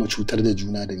maka za mu cutar da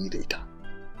juna da ni da ita.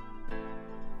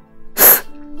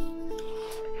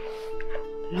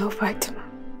 No Fatima.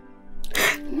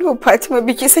 No Fatima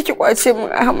biki saki kwace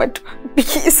min Ahmad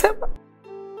biki isa ba.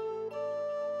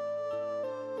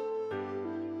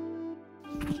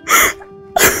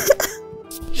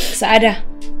 Sa'ada.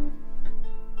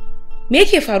 Me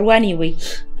yake faruwa ne wai?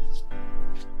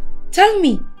 Tell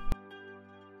me.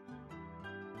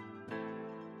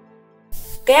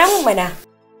 Gaya mun mana.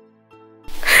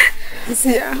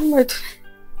 Sai Ahmad.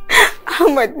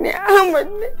 Ahmad ne.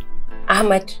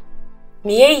 Ahmad.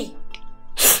 Me yayi?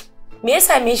 Me ya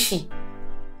same shi?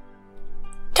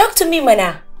 Talk to me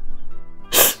mana.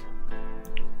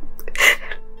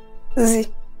 Z.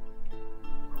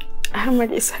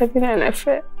 Ahmad is having an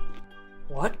affair.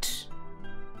 What?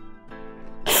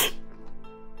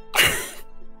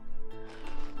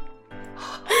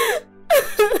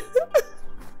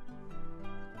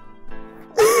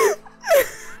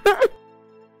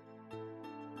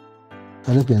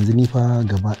 Salihu yanzu ni fa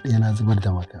gaba ɗaya na zubar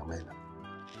da makamai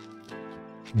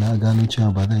na gano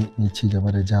cewa ba zan iya ci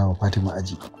gaba da jawo Fatima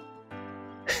aji ba.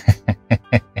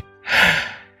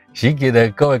 Shi ke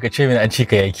da kawai ka ce min an ci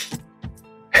ka yaki.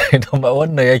 Don ba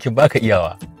wannan yakin baka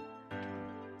iyawa.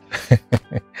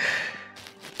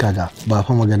 Kaga ba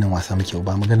fa maganin wasa muke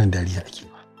ba maganin dariya ake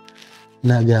ba.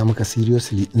 ina gaya maka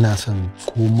seriously ina son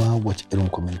koma wace irin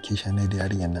communication ne da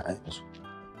yarinyar na a yanzu.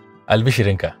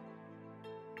 Albishirinka.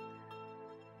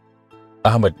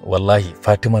 Ahmad, wallahi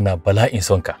Fatima na bala'in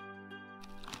son ka.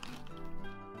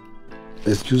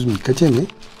 Excuse me, kace me?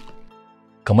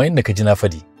 Kamar inda ka ji na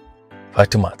fadi,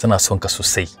 Fatima tana son ka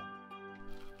sosai.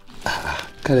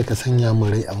 Kada ka sanya mu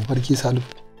rai a mafarki Salihu.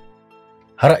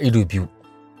 Har a ido biyu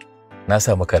na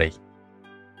sa maka rai.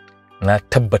 Na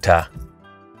tabbata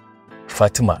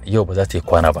Fatima yau ba za ta yi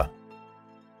kwana ba.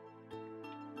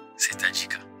 Sai ta ji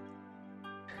ka.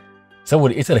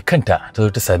 Saboda ita da kanta ta zo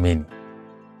ta same ni.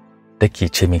 Take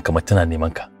ce min kamar tana neman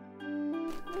ka.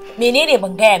 Menene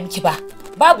ban gaya miki ba?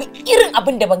 Babu irin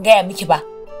abin da ban gaya miki ba.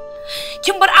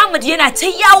 Kin bar Ahmad yana ta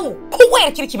yawo ko wayar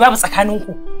kirki babu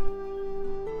tsakaninku.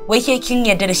 Wai ke kin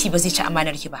yarda da shi ba zai ci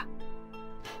amanar ki ba.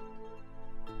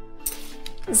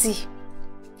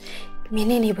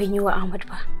 Menene ban yi wa Ahmad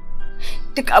ba?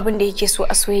 Duk abin da yake so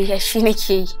a soyayya shi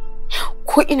nake yi.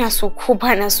 Ko ina so ko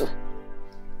ba na so.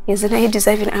 Yanzu na yi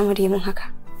deserving Ahmad ya mun haka.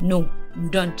 No, you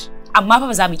don't. Amma fa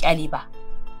ba za mu kyale ba.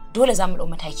 Dole za mu dau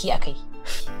mataki akai.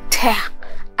 Taya?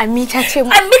 Ammi ta ce mu.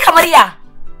 Ammi kamar ya?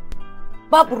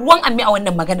 Babu ruwan Ammi a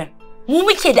wannan maganar. Mu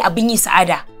muke da abin yi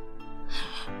Sa'ada.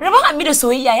 Rabon Ammi da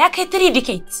soyayya ya kai 3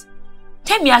 decades.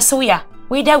 Time ya sauya.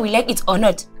 Whether we like it or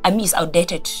not, Ammi is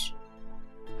outdated.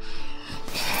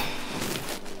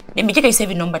 Da me kika yi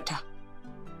saving number ta?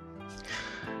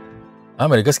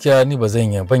 Ahmad, gaskiya ni ba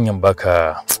zan yi banyan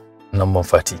baka number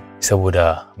Fati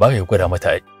saboda ba ka gwada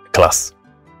mata class.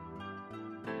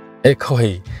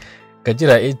 Kawai ka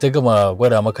jira ta gama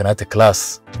gwada maka nata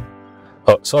class.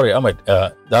 Oh, sorry Ahmad,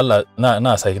 da Allah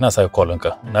na sai call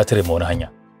ɗinka. Na tare ma wani hanya.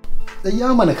 Sai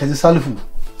ya mana kaji Salihu.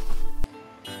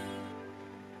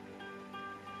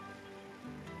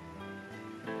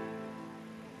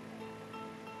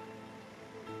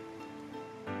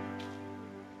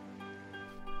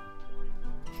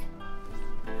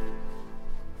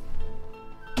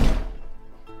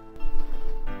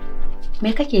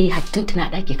 Me kake yi hattun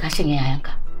tuna ɗaki ka shanye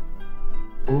yayanka?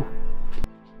 Oh.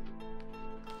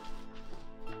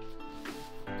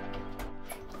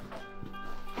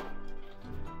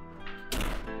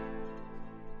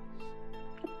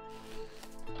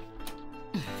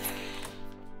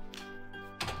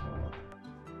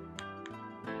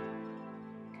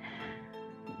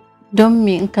 Don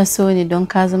me in ka so ni don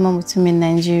ka zama mutumin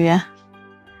Najeriya?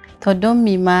 To don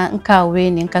me ma in ka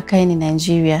aure ni in ka kai ni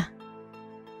Najeriya?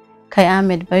 Kai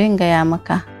Ahmed bari in gaya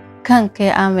maka, kan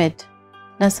kai Ahmed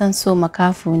na san so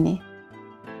makafu ne,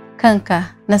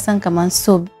 kanka na san kaman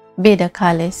so bai da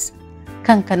kalis,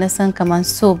 kanka na san kaman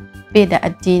so bai da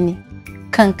addini,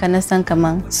 kanka na san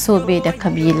kaman so bai da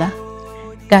kabila.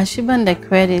 Gashi ban da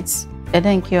credits da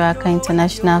dan kira ka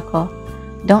international call,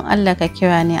 don Allah ka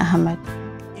kira ni Ahmed.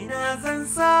 Ina zan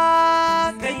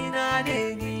sa kaina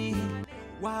ne ni,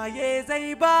 waye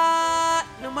zai ba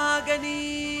ni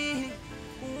magani?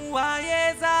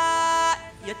 Waye za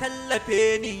ya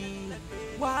tallafe ni,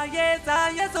 waye za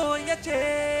ya zo ya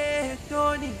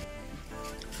ceto ni.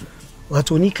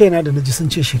 Wato ni kaina da naji sun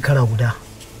ce shekara guda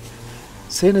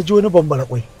sai na ji wani bambara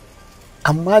kwai,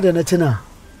 amma da na tuna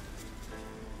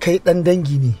kai dan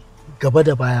dangi ne gaba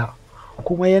da baya,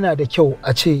 kuma yana da kyau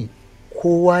a ce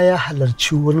kowa ya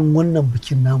halarci wurin wannan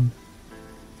bikin namu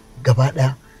gaba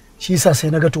daya, shi yasa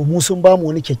sai na ga to mu sun bamu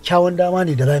wani kyakkyawan dama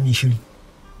ne da za mu yi shiri.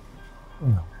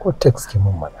 Ko text ke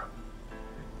mun mana.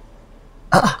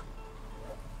 A'a.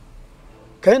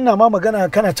 Kai ina ma magana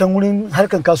kana can wurin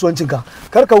harkan kasuwancinka.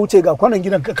 Kar ka wuce ga kwanan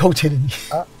gidan ka wuce da ni.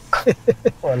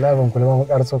 Wallahi ban kula mun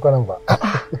karso kwanan ba.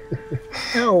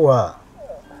 Yawa.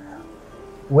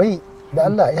 Wai da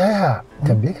Allah yaya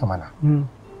tambaye ka mana.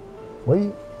 Wai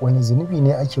wani zunubi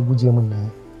ne ake guje min ne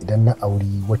idan na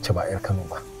auri wacce ba 'yar Kano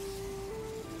ba?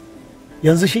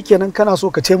 Yanzu shikenan kana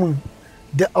so ka ce min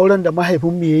duk auren da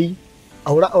mahaifinmu yayi,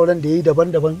 auren da yayi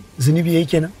daban-daban zunubi yake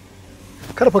kenan?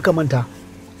 Kar fa ka manta,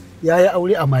 yayi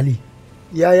aure a Mali,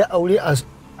 yayi aure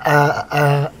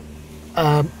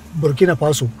a Burkina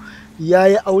Faso,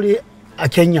 yayi aure a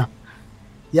Kenya,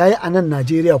 yayi a nan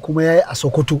Najeriya, kuma yayi a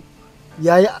Sokoto,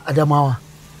 yayi a Adamawa,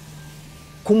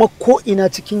 kuma ko ina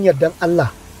cikin yardan Allah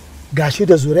gashi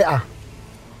da zuri'a.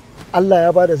 Allah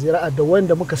ya bada zuri'a da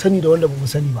wanda muka sani da wanda bamu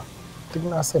sani ba. Duk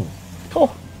na sani. To,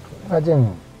 ina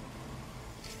jin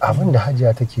abin da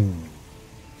Hajiya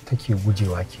take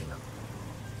gujewa kenan,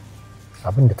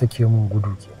 abin da take mun gudu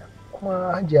kenan,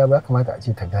 kuma Hajiya ba kamata a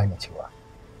ce ta gane cewa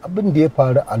abin da ya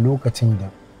faru a lokacin da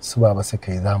su baba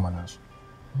suka yi zamanin su,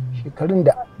 shekarun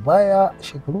da baya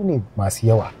shekaru ne masu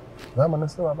yawa. Zamanin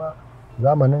su baba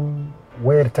zamanin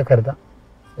wayar takarda,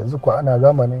 yanzu ko ana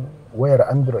zamanin wayar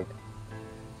Android.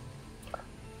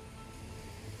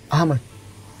 Ahmad.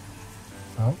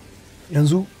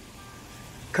 Yanzu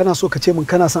kana so ka ce min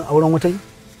kana son auren wata yi?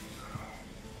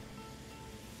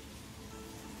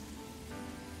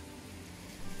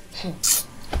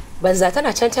 Banza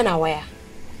tana can tana waya.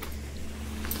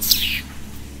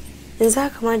 In za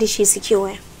ka ma da shi suke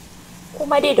waya.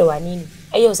 Kuma dai da wane ne?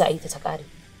 Ai yau za a yi ta kare.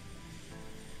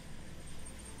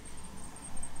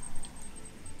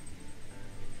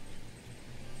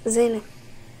 Zainab,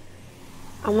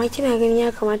 amma kina ganin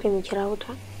ya kamata mu kira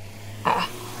wuta? A'a.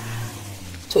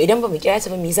 To idan ba mu kira ta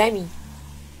ba me za mu yi?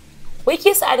 Wai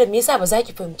ke Sa'ada me yasa ba za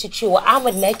ki fahimci cewa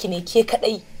Ahmad naki ne ke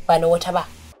kadai ba na wata ba?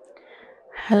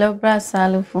 Hello bra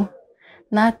Salifu.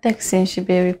 Na textin shi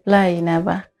bai reply na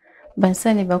ba. Ban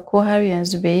sani ba ko har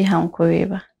yanzu bai yi hankuri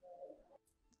ba.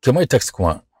 Ki mai text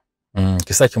kuma.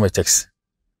 Ki saki mai text.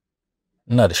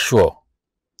 Ina da sure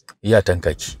ya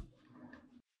tanka ki.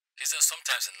 Kisa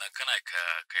sometimes na kana ka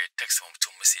text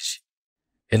mutum message.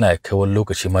 Ina kai wani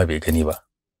lokaci ma bai gani ba.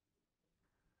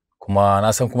 Kuma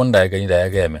na san kuma da ya gani da ya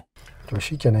gaya min. To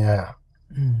shikenan yaya.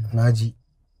 Naji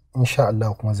insha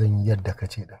Allah kuma zan yi yadda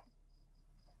kace da.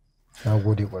 Na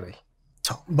gode kwarai.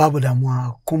 Babu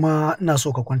damuwa kuma ina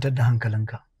so ka kwantar da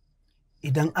hankalinka.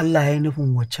 Idan Allah ya yi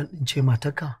nufin waccan din ce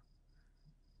matarka,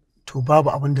 to babu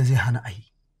abin da zai hana a yi.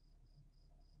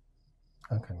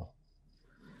 Haka ne.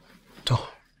 To,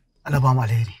 Allah ba mu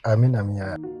alheri. Amin amin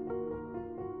ya.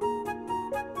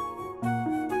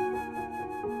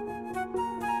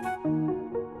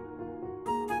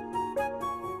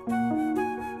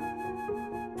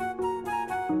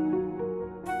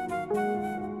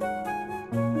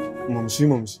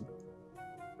 Mamsi.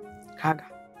 Kaga,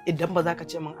 idan ba za ka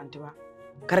ce min anti ba,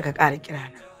 kar ka ƙara kira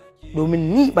na.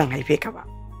 Domin ni ban haife ka ba.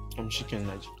 Amshi kenan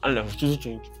naji. Allah ya tuzu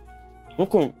ki.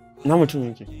 Ko na mutum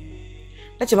yake.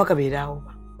 Nace maka bai dawo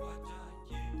ba.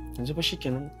 Yanzu fa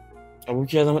shikenan.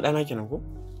 Aboki ya zama ɗana kenan ko?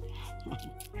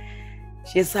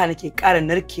 Shi yasa nake ƙara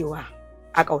narkewa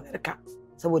a ƙaunarka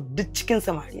saboda duk cikin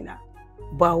samarina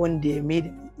ba wanda ya mai da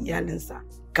iyalinsa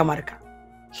kamar ka.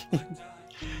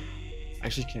 A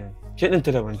shikenan. Ke ɗin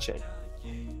ta daban ce.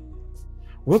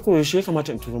 Wai ko yaushe ya kamata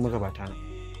in turo magabata na?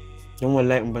 Don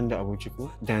wallahi in banda aboki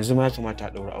ko da yanzu ma ya kamata a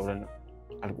ɗaura auren nan.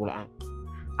 Alƙur'an.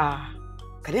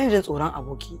 Ka daina jin tsoron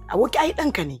aboki. Aboki ai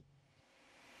ɗanka ne.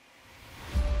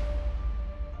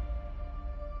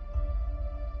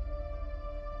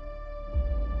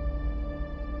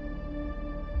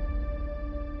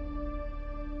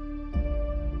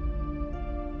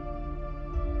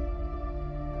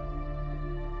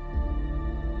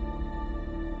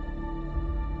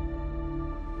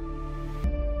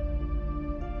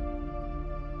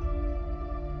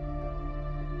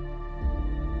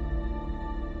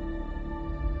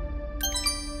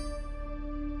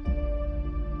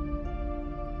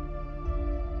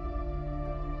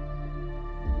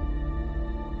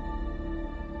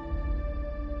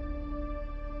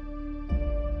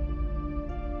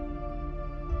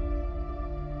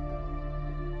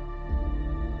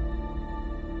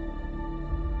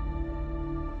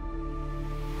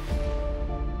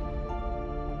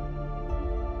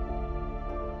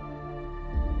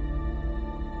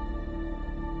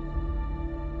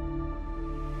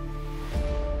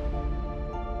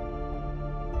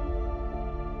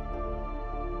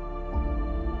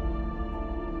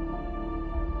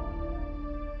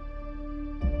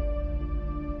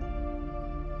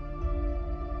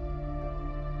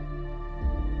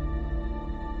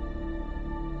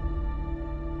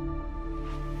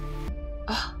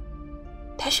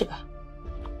 Tashi ba.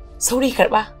 Sauri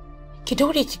karba. Ki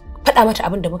daure ki faɗa mata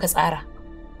abin da muka tsara.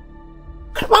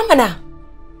 Karba mana.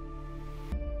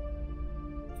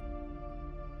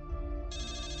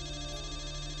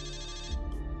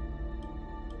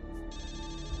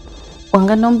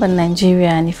 Wanga numban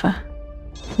Najeriya ne fa.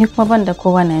 Ni kuma ban da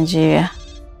kowa Najeriya.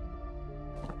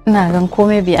 Ina gan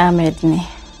komai bi Ahmed ne.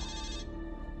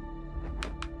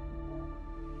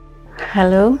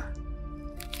 Hello?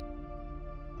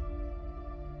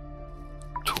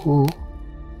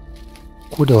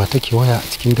 Ko da wa take waya a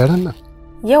cikin daren nan?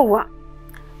 Yawwa,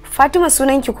 Fatima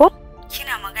sunanki ko?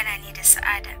 Kina magana ne da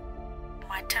Sa'ada,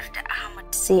 matar da Ahmad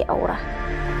sai aura.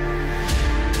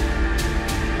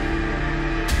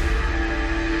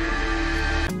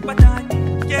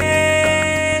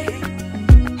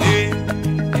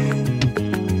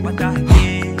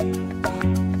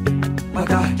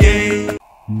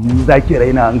 Ni za ki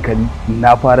raina hankali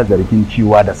na fara zargin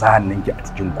ciwa da sa hannunki a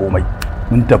cikin komai.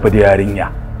 Mun tafi da yarinya.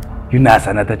 Kina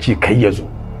sana ta ce kai ya zo.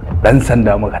 Dan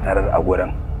sanda muka tarar a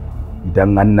gurin.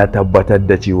 Idan an na tabbatar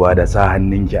da cewa da sa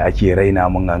hannunki ake raina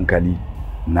mun hankali,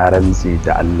 na rantse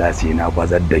ta Allah sai na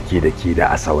bazar da ke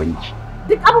da asawanki.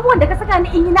 Duk abubuwan da ka saka ni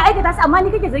in yi na aikata su amma ni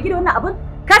kake zargi da wannan abun?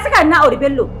 Ka saka ni na aure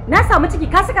Bello, na samu ciki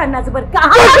ka saka ni na zubar ka.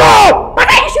 Ba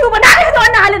za ki shiru ba na aikata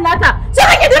wannan halin naka. Sai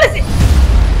kake dole sai.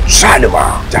 Zalima,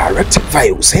 directed by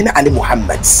Hussein Ali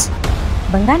Muhammad.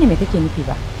 Ban gane me kake nufi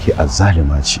ba. Ki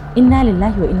azzalima ce. Inna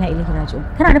lillahi wa inna ilaihi raji'un.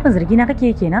 Kana nufin zargi na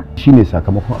kake kenan? Shine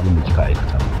sakamakon abin da kika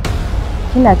aikata.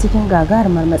 Kina cikin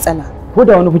gagarumar matsala. Ko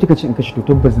da wani kika ce in kashe to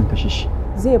tabbas zan kashe shi.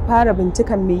 Zai fara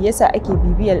bincikan me yasa ake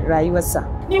bibiyar rayuwarsa.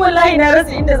 Ni wallahi na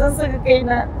rasa inda zan saka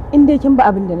kaina. In dai kin ba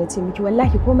abin da na ce miki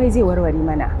wallahi komai zai warware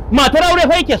mana. Matar aure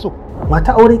fa yake so.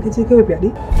 Mata aure kace kai fyaɗe?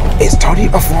 A story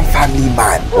of one family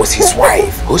man was his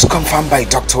wife, who's confirmed by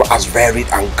doctor as married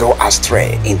and go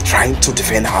astray in trying to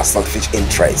defend her selfish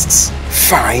interests.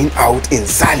 Find out in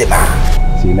Zalima.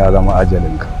 Sai na zama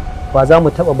ajalinka. Ba za mu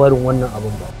taɓa barin wannan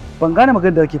abin ba. Ban gane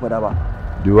maganar da kake faɗa ba.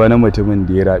 Duk wani mutumin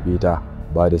da ya raɓe ta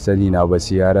ba da sani na ba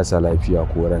sai ya rasa lafiya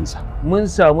ko ransa. Mun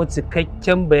samu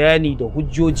cikakken bayani da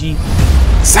hujjoji.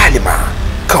 Zalima,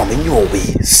 coming your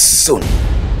way soon.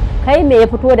 Kai me ya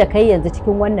fito da kai yanzu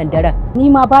cikin wannan daren? Ni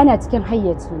ma bana cikin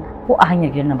hayyacina. Ko a hanyar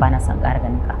gidan nan bana son ƙara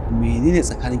ganin ka. Menene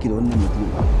tsakaninki da wannan mutum?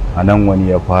 A nan wani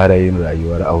ya fara yin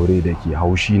rayuwar aure da ke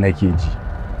haushi nake ji.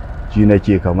 Ji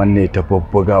nake kamar ne ta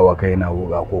bubbugawa kaina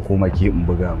wuga ko kuma ke in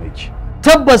buga miki.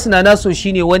 Tabbas na so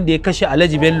shine wanda ya kashe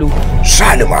Alhaji Bello.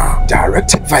 Zalima,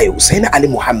 directed by Hussein Ali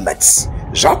Muhammad.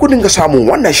 Za ku dinga samun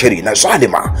wannan shiri na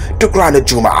Zalima duk ranar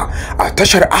Juma'a a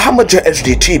tashar Ahmad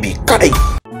JSD TV kadai.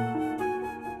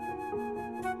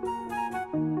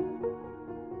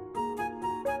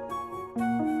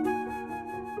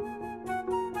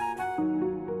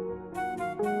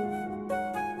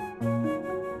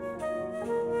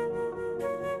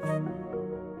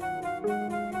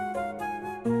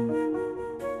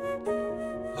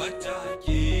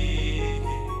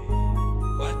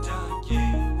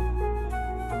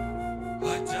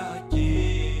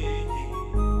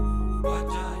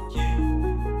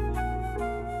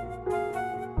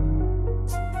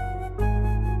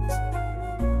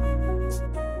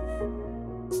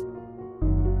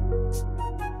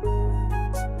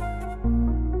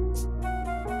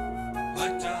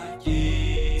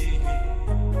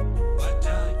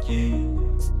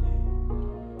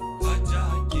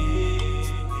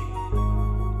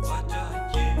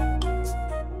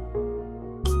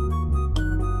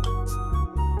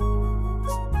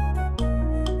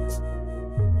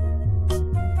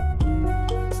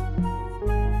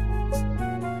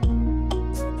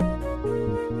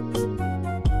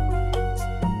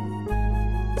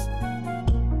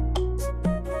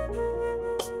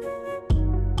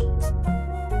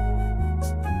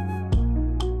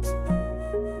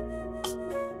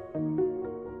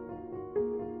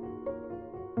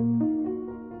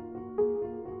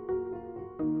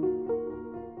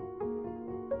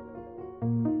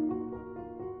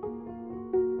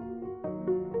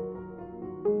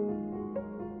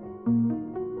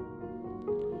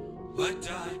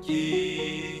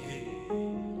 Fatake,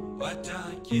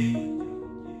 Fatake,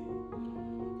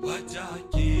 Fatake.